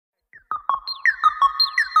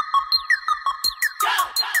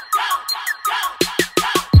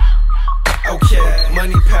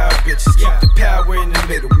bitches. Keep the power in the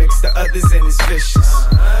middle, mix the others and it's vicious.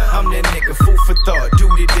 I'm that nigga, food for thought, do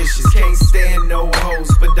the dishes. Can't stand no hoes,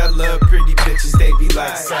 but I love pretty bitches. They be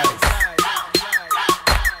like Psyph.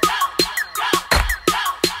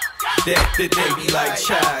 They be like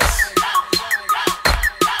Chaz.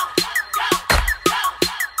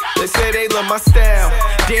 They say they love my style,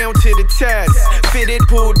 down to the test. Fitted,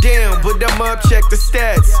 pulled down, but I'm up, check the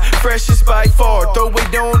stats. Freshest by far, throw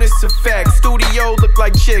it on, it's a fact. Studio look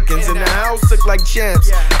like chickens, and the house look like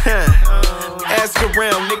gems. Ask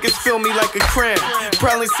around, niggas feel me like a cramp.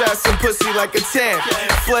 Probably size some pussy like a tamp.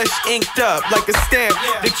 Flesh inked up like a stamp.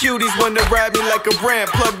 The cuties wanna ride me like a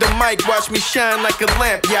ramp. Plug the mic, watch me shine like a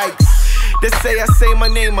lamp, yikes. They say I say my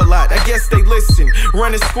name a lot, I guess they listen.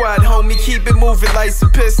 Run a squad, homie, keep it moving like some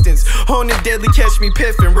pistons. On the deadly, catch me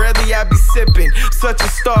piffin', rarely I be sippin'. Such a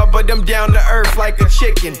star, but I'm down to earth like a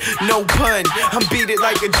chicken. No pun, I'm beat it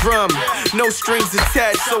like a drum. No strings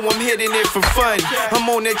attached, so I'm hitting it for fun. I'm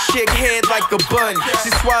on that chick head like a bun. She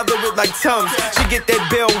swallow it like Tums, she get that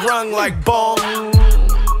bell rung like bong.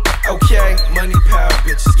 Okay, money, power,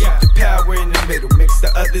 bitches. Keep the power in the middle, mix the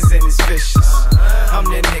others and it's vicious. I'm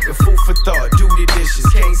that nigga, food for thought, do the dishes.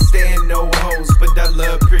 Can't stand no hoes, but I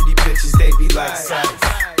love pretty bitches. They be like Psyph.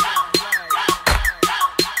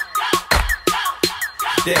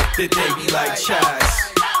 They be like Chaz.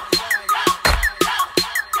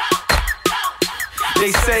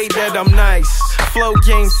 They say that I'm nice, flow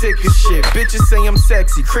game sick as shit. Bitches say I'm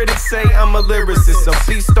sexy, critics say I'm a lyricist. A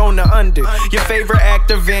beast on the under, your favorite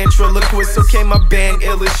actor ventriloquist. Okay, my band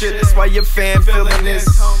ill as shit, that's why your fan feeling this.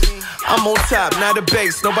 I'm on top, not a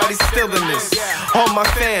base, nobody's stealing this. All my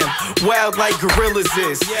fam, wild like gorillas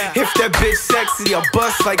is. If that bitch sexy, I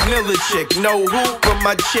bust like Miller chick. No hoop, but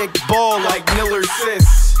my chick ball like Miller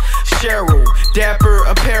sis. Cheryl, dapper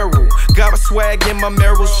apparel. Got a swag in my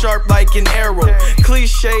marrow, sharp like an arrow.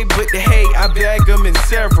 Cliche, but hey, I bag them in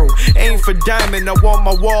several. Aim for diamond, I want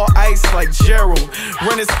my wall ice like Gerald.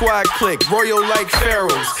 Running squad click, royal like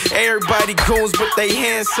pharaohs. Everybody goons, but they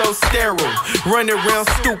hands so sterile. Running around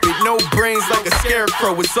stupid, no brains like a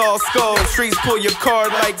scarecrow. It's all skulls, streets pull your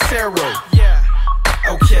card like tarot.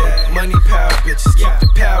 Okay, money, power, bitches. Keep the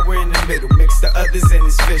power in the middle, mix the others and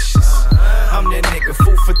it's vicious. I'm that nigga,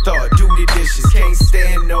 food for thought, do the dishes. Can't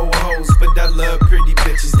stand no hoes, but I love pretty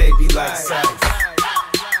bitches. They be like Psyph.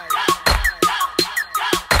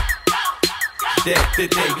 They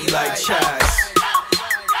be like Chaz.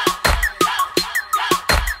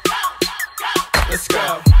 Let's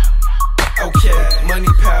go. Okay, money,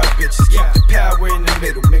 power, bitches. Keep the power in the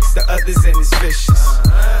middle, mix the others and it's vicious.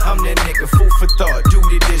 I'm that nigga, food for thought, do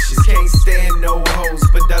the dishes. Can't stand no hoes,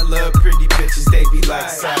 but I love pretty bitches. They be like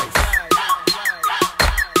Psyph.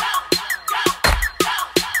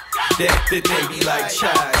 They be like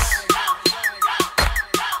Chaz.